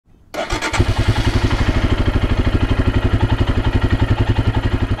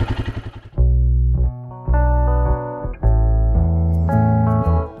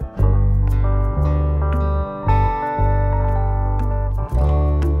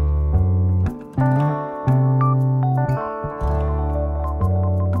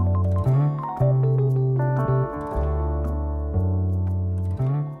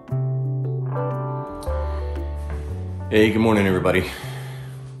Hey, good morning, everybody.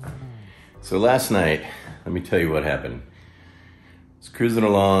 So last night, let me tell you what happened. I was cruising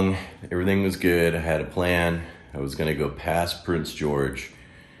along, everything was good, I had a plan. I was gonna go past Prince George,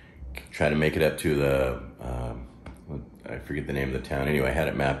 try to make it up to the, I forget the name of the town. Anyway, I had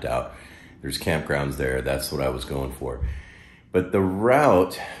it mapped out. There's campgrounds there, that's what I was going for. But the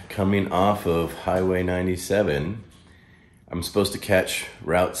route coming off of Highway 97, I'm supposed to catch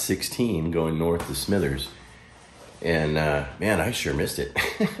Route 16 going north to Smithers. And man, I sure missed it.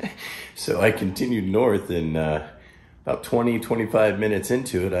 So I continued north, and about 25 minutes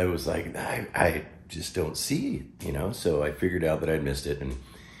into it, I was like, I just don't see it, you know? So I figured out that I'd missed it. And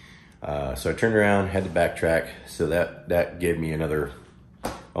so I turned around, had to backtrack. So that gave me another,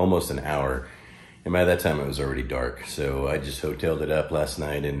 almost an hour. And by that time it was already dark. So I just hoteled it up last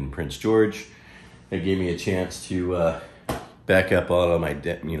night in Prince George. It gave me a chance to back up all of my,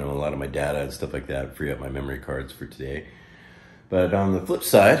 a lot of my data and stuff like that, free up my memory cards for today. But on the flip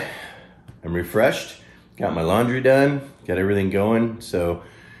side, I'm refreshed, got my laundry done, got everything going. So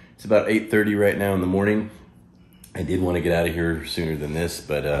it's about 8:30 right now in the morning. I did want to get out of here sooner than this,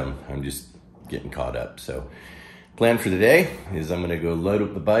 but I'm just getting caught up. So plan for today is I'm gonna go load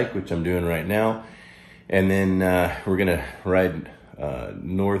up the bike, which I'm doing right now. And then we're gonna ride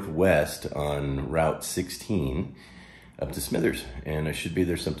northwest on Route 16 up to Smithers, and I should be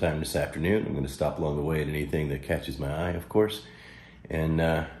there sometime this afternoon. I'm gonna stop along the way at anything that catches my eye, of course. And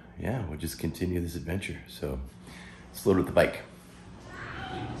yeah, we'll just continue this adventure. So let's load up the bike.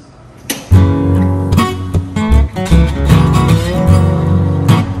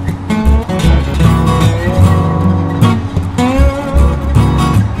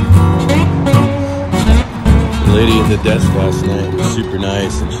 The lady at the desk last night was super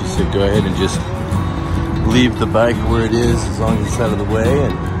nice, and she said, go ahead and just leave the bike where it is as long as it's out of the way,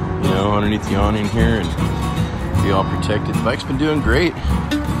 and underneath the awning here, and be all protected. The bike's been doing great.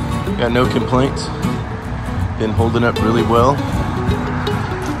 Got no complaints. Been holding up really well.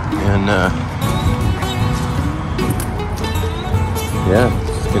 And yeah,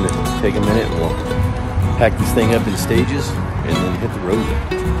 just gonna take a minute and we'll pack this thing up in stages and then hit the road.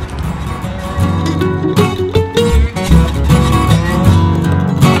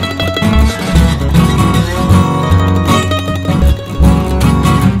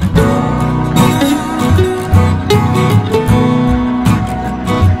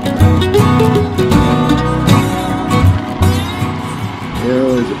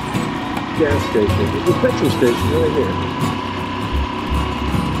 Gas station. There's a petrol station right here.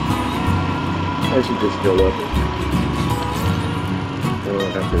 I should just fill up. I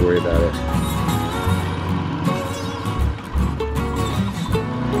don't have to worry about it.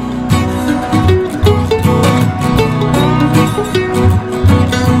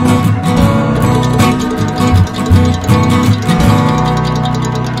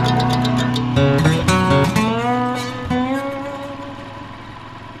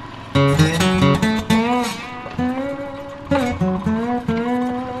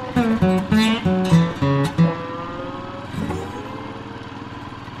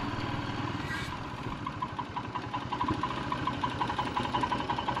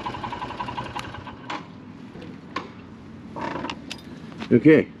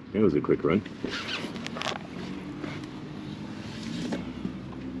 Okay, that was a quick run.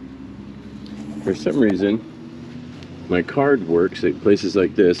 For some reason, my card works at places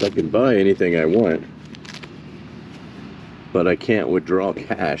like this. I can buy anything I want, but I can't withdraw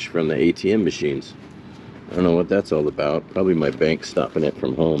cash from the ATM machines. I don't know what that's all about. Probably my bank stopping it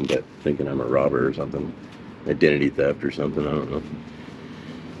from home, but thinking I'm a robber or something. Identity theft or something, I don't know.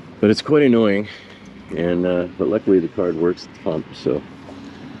 But it's quite annoying, and but luckily the card works at the pump, so.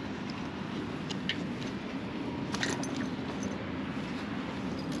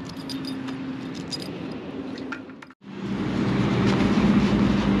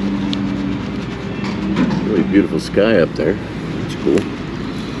 Really beautiful sky up there. That's cool.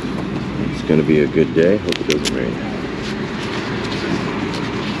 It's gonna be a good day. Hope it doesn't rain.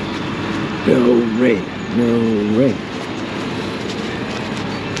 No rain. No rain.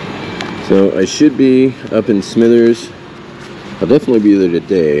 So I should be up in Smithers. I'll definitely be there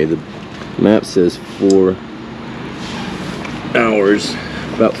today. The map says 4 hours.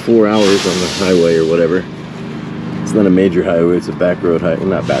 About 4 hours on the highway or whatever. It's not a major highway, it's a back road highway.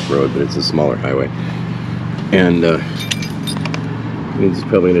 Not back road, but it's a smaller highway. And it's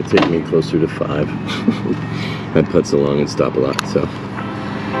probably going to take me closer to 5. I putz along and stop a lot, so.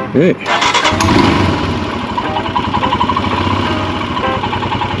 Alright.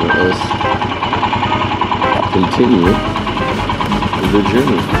 Let us continue the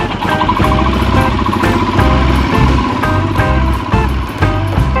journey.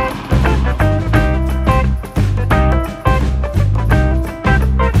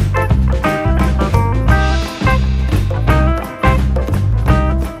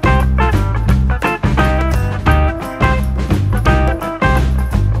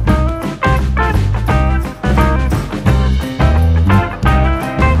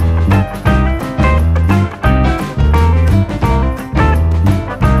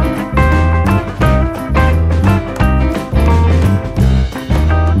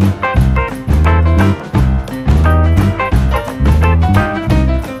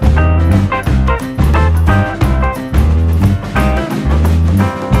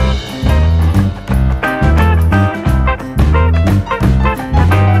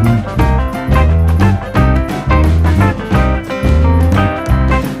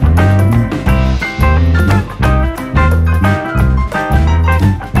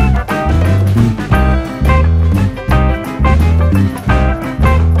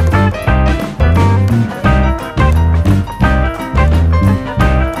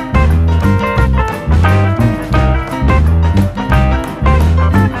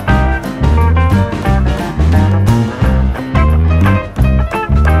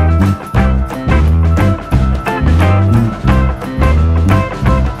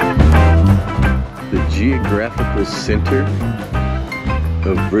 center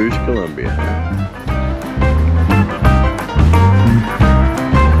of British Columbia.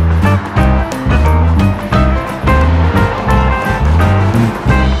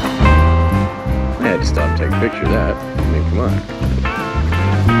 I had to stop and take a picture of that. I mean, come on.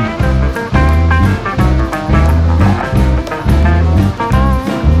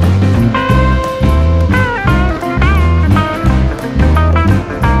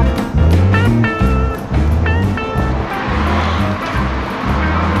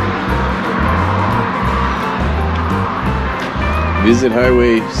 Visit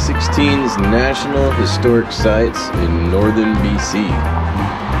Highway 16's National Historic Sites in northern BC.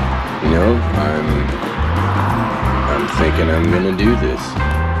 You know, I'm thinking I'm gonna do this,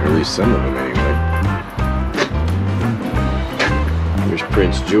 or at least some of them anyway. There's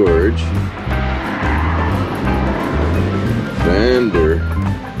Prince George, Vanderhoff.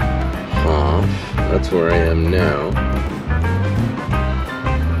 That's where I am now.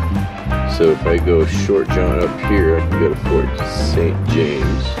 So if I go short jaunt up here, I can go to Fort St.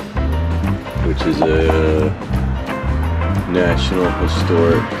 James, which is a National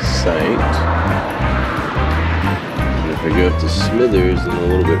Historic Site. And if I go up to Smithers and a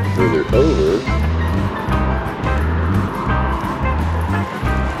little bit further over,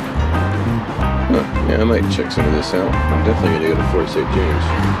 yeah, I might check some of this out. I'm definitely going to go to Fort St. James.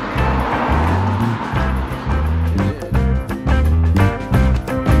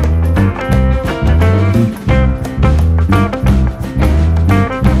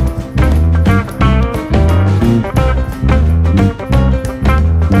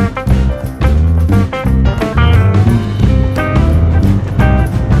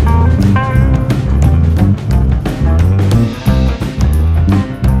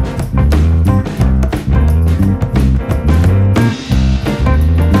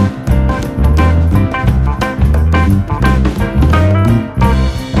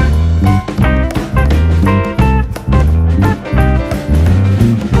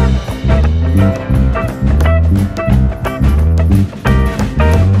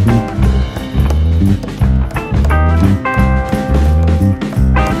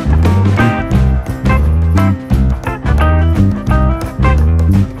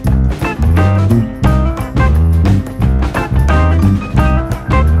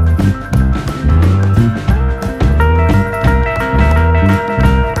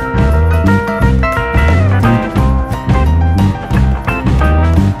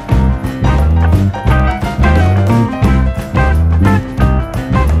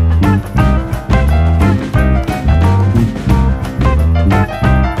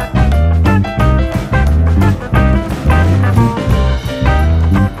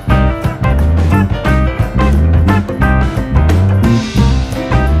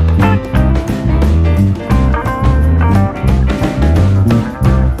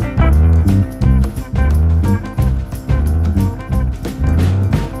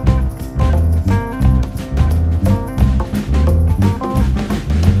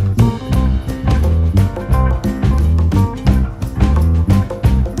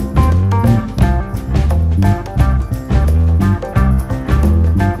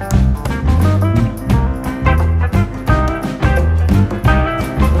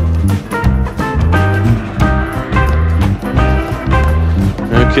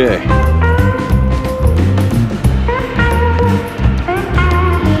 Okay.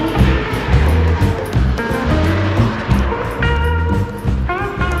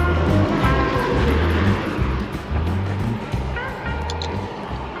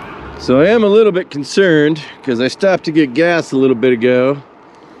 So I am a little bit concerned because I stopped to get gas a little bit ago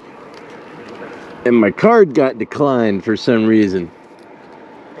and my card got declined for some reason.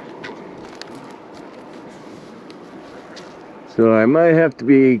 So I might have to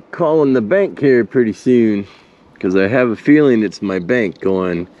be calling the bank here pretty soon because I have a feeling it's my bank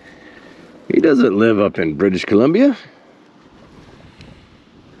going, he doesn't live up in British Columbia.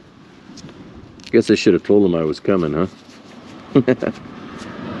 Guess I should have told him I was coming, huh?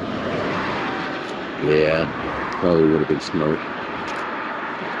 Yeah, probably would have been smart.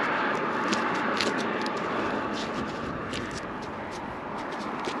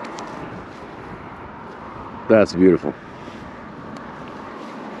 That's beautiful.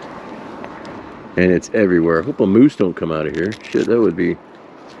 And it's everywhere. I hope a moose don't come out of here. Shit, that'd be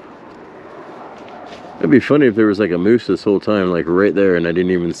funny if there was like a moose this whole time, like right there, and I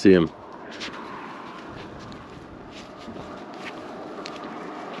didn't even see him.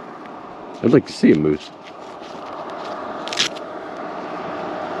 I'd like to see a moose.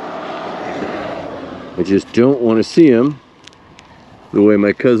 I just don't want to see him the way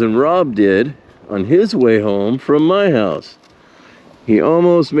my cousin Rob did on his way home from my house. He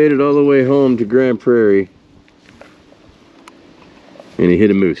almost made it all the way home to Grand Prairie, and he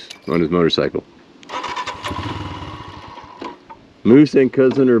hit a moose on his motorcycle. Moose and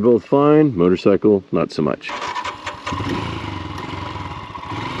cousin are both fine, motorcycle not so much.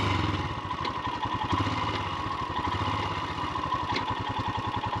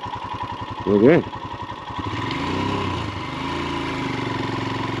 Okay.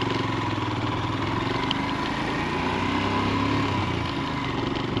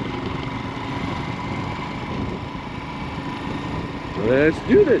 Let's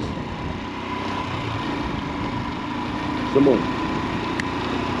do this. Some more.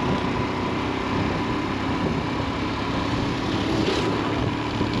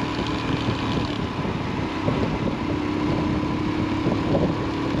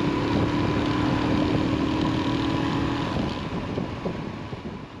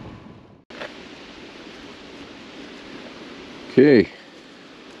 Okay.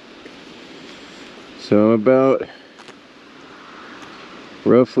 So about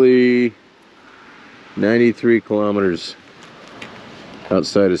roughly 93 kilometers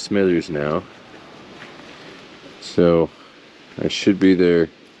outside of Smithers now, so I should be there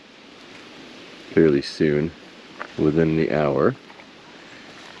fairly soon, within the hour.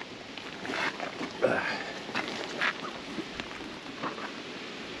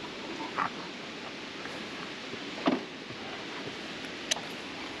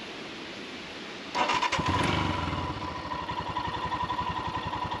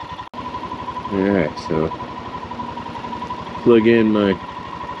 Alright, so plug in my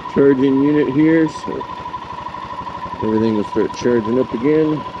charging unit here, so everything will start charging up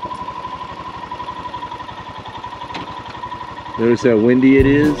again. Notice how windy it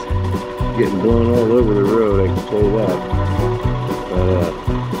is? Getting blown all over the road, I can tell you that. But,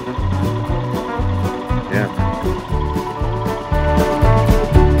 yeah.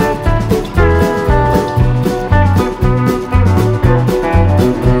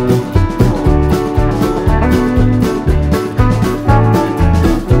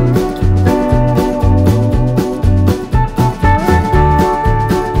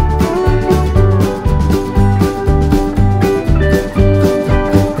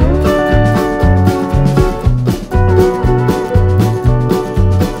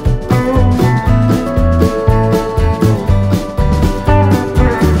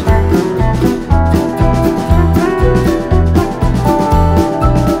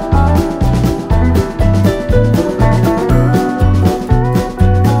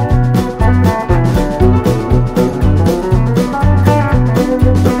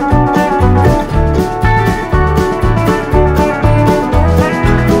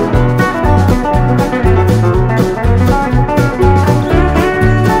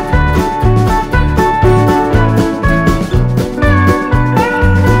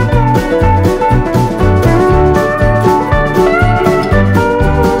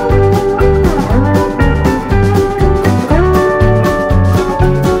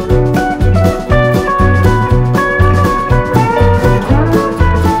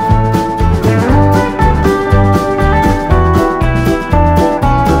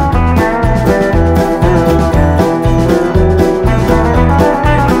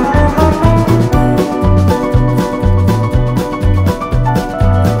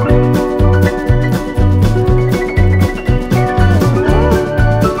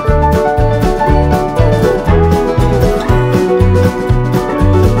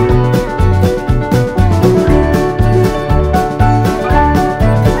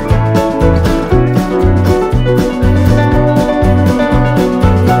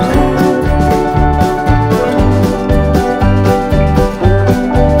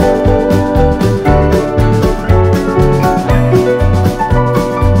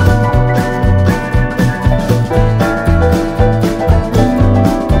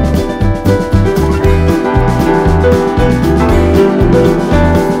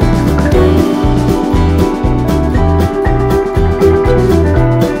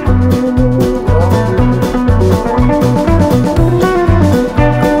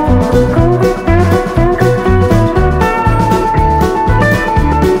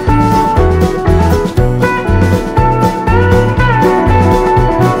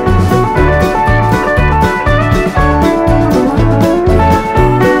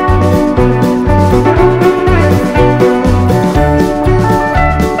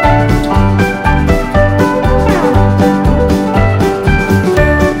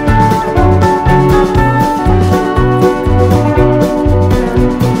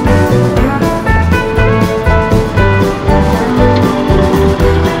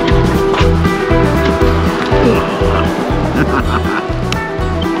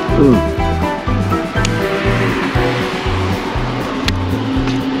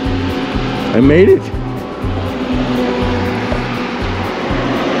 I made it.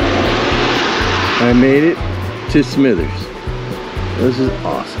 I made it to Smithers. This is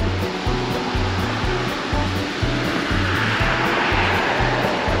awesome.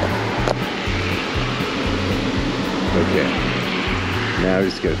 Okay. Now we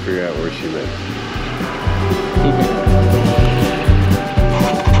just gotta figure out where she lives.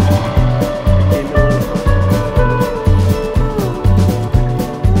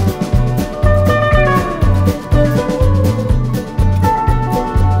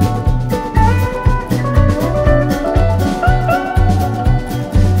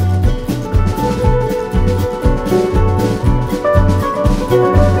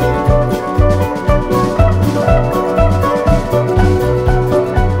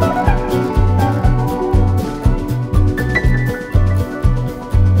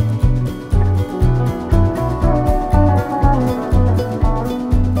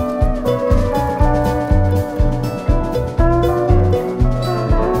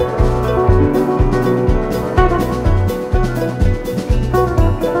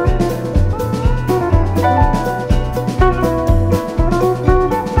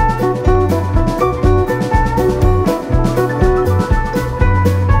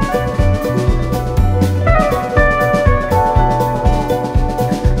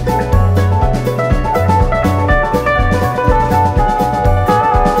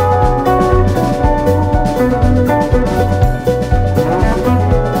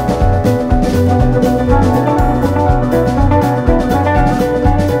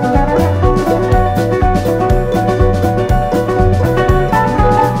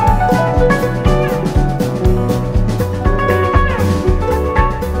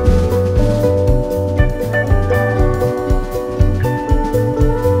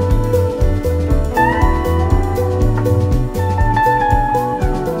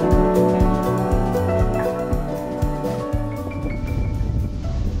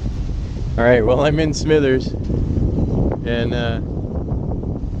 Alright, well, I'm in Smithers and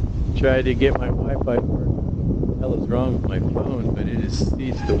tried to get my Wi-Fi to work. What the hell is wrong with my phone? But it just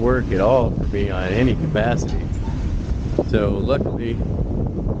ceased to work at all for me on any capacity. So luckily, I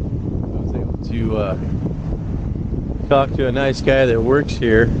was able to talk to a nice guy that works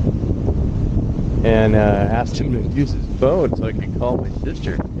here and asked him to use his phone so I could call my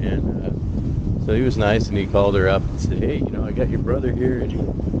sister. And so he was nice, and he called her up and said, "Hey, you know, I got your brother here, and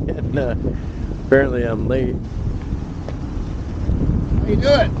apparently I'm late." How you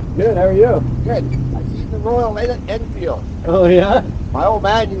doing? Good, how are you? Good. I see the Royal Enfield. Oh, yeah? My old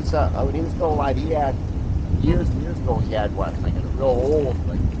man used to, when he was still alive, he had, years ago, he had one, like a real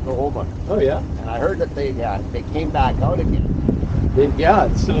old one. Oh, yeah? And I heard that they came back out again.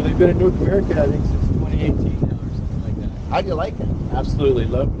 Yeah, so they've been in North America, I think, since 2018 now or something like that. How do you like it? Absolutely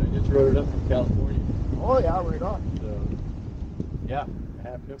love it. I just rode it up from California. Oh, yeah, right on. So, yeah.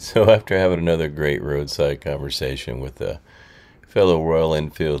 So after having another great roadside conversation with a fellow Royal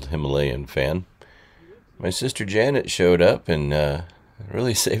Enfield Himalayan fan, my sister Janet showed up and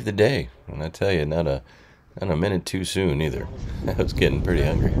really saved the day. And I tell you, not a minute too soon either. I was getting pretty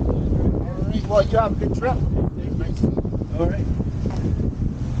hungry. All right, well, you have a good trip. All right.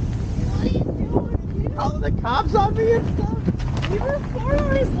 What are you doing? Oh, the cops on me and stuff. You were 4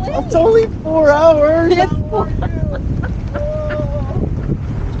 hours late. It's only 4 hours. It's 4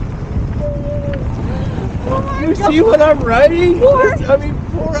 You see what I'm writing? 4 I mean,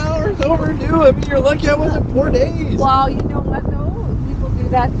 4 hours overdue. I mean, you're lucky I wasn't 4 days. Well, you know what though? People do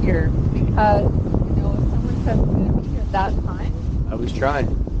that here because, you know, if someone says we're going to be here at that time. I was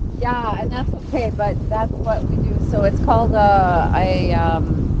trying. Yeah, and that's okay, but that's what we do. So it's called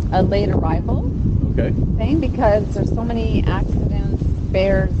a late arrival Okay. thing because there's so many accidents,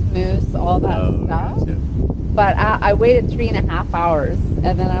 bears, moose, all that stuff. Gotcha. But I waited 3.5 hours,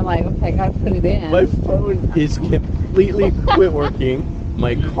 and then I'm like, okay, I gotta put it in. My phone is completely quit working.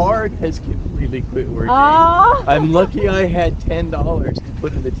 My card has completely quit working. Oh. I'm lucky I had $10 to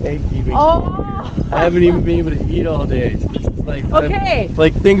put in the tank even. Oh. I haven't even been able to eat all day. It's like, Okay.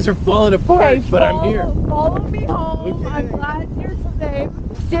 like things are falling apart, Okay, but I'm here. Follow me home. Okay. I'm glad you're safe.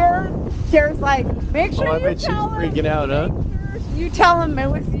 Cher's like, make sure I you bet she's tell him. freaking out, huh? You tell him it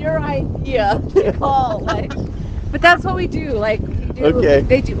was your idea to call. Like, but that's what we do. Like, we do. Okay.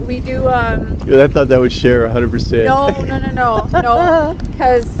 We do. Good, I thought that would share 100%. No.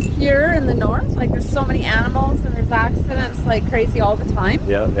 Because here in the north, like, there's so many animals and there's accidents like crazy all the time.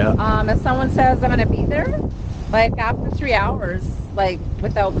 Yeah. If someone says I'm gonna be there, like after 3 hours, like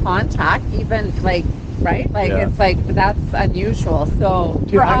without contact, even like. Right? Like, Yeah. it's like, that's unusual. So,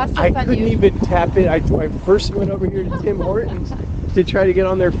 Dude, for us, I it's couldn't unusual. even tap it. I first went over here to Tim Hortons to try to get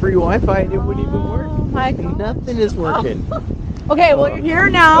on their free Wi-Fi and it wouldn't even work. Oh my God. Nothing is working. Okay, well, you're here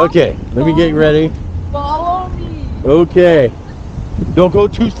now. Okay, let me get ready. Follow me. Okay. Don't go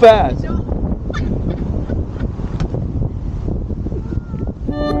too fast.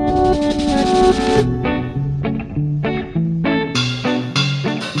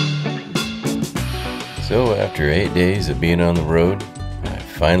 So after 8 days of being on the road, I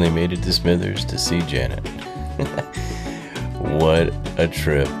finally made it to Smithers to see Janet. What a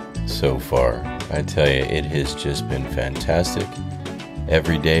trip so far. I tell you, it has just been fantastic.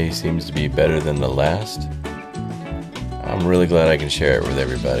 Every day seems to be better than the last. I'm really glad I can share it with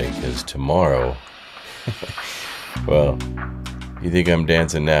everybody, because tomorrow, well, you think I'm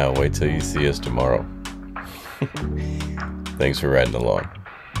dancing now, wait till you see us tomorrow. Thanks for riding along.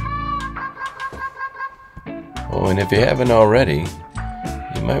 Oh, and if you haven't already,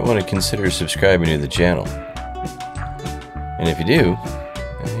 you might want to consider subscribing to the channel. And if you do,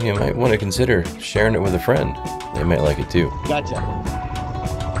 you might want to consider sharing it with a friend. They might like it too. Gotcha.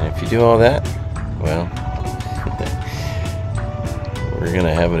 And if you do all that, well, we're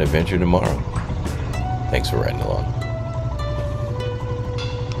gonna have an adventure tomorrow. Thanks for riding along.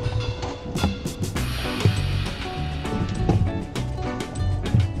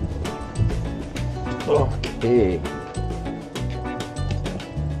 Okay.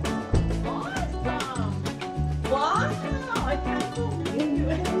 Awesome. Wow. I can't believe you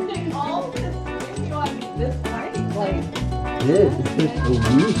ending all this video on this night. Like, It took a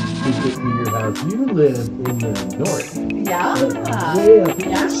week to get to your house. You live in the north. yeah. Way up.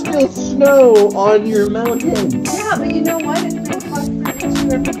 There's still snow on your mountain. Yeah, but you know what? It's been plus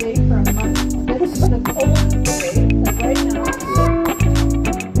 32 every day for a month. It's been the coldest day.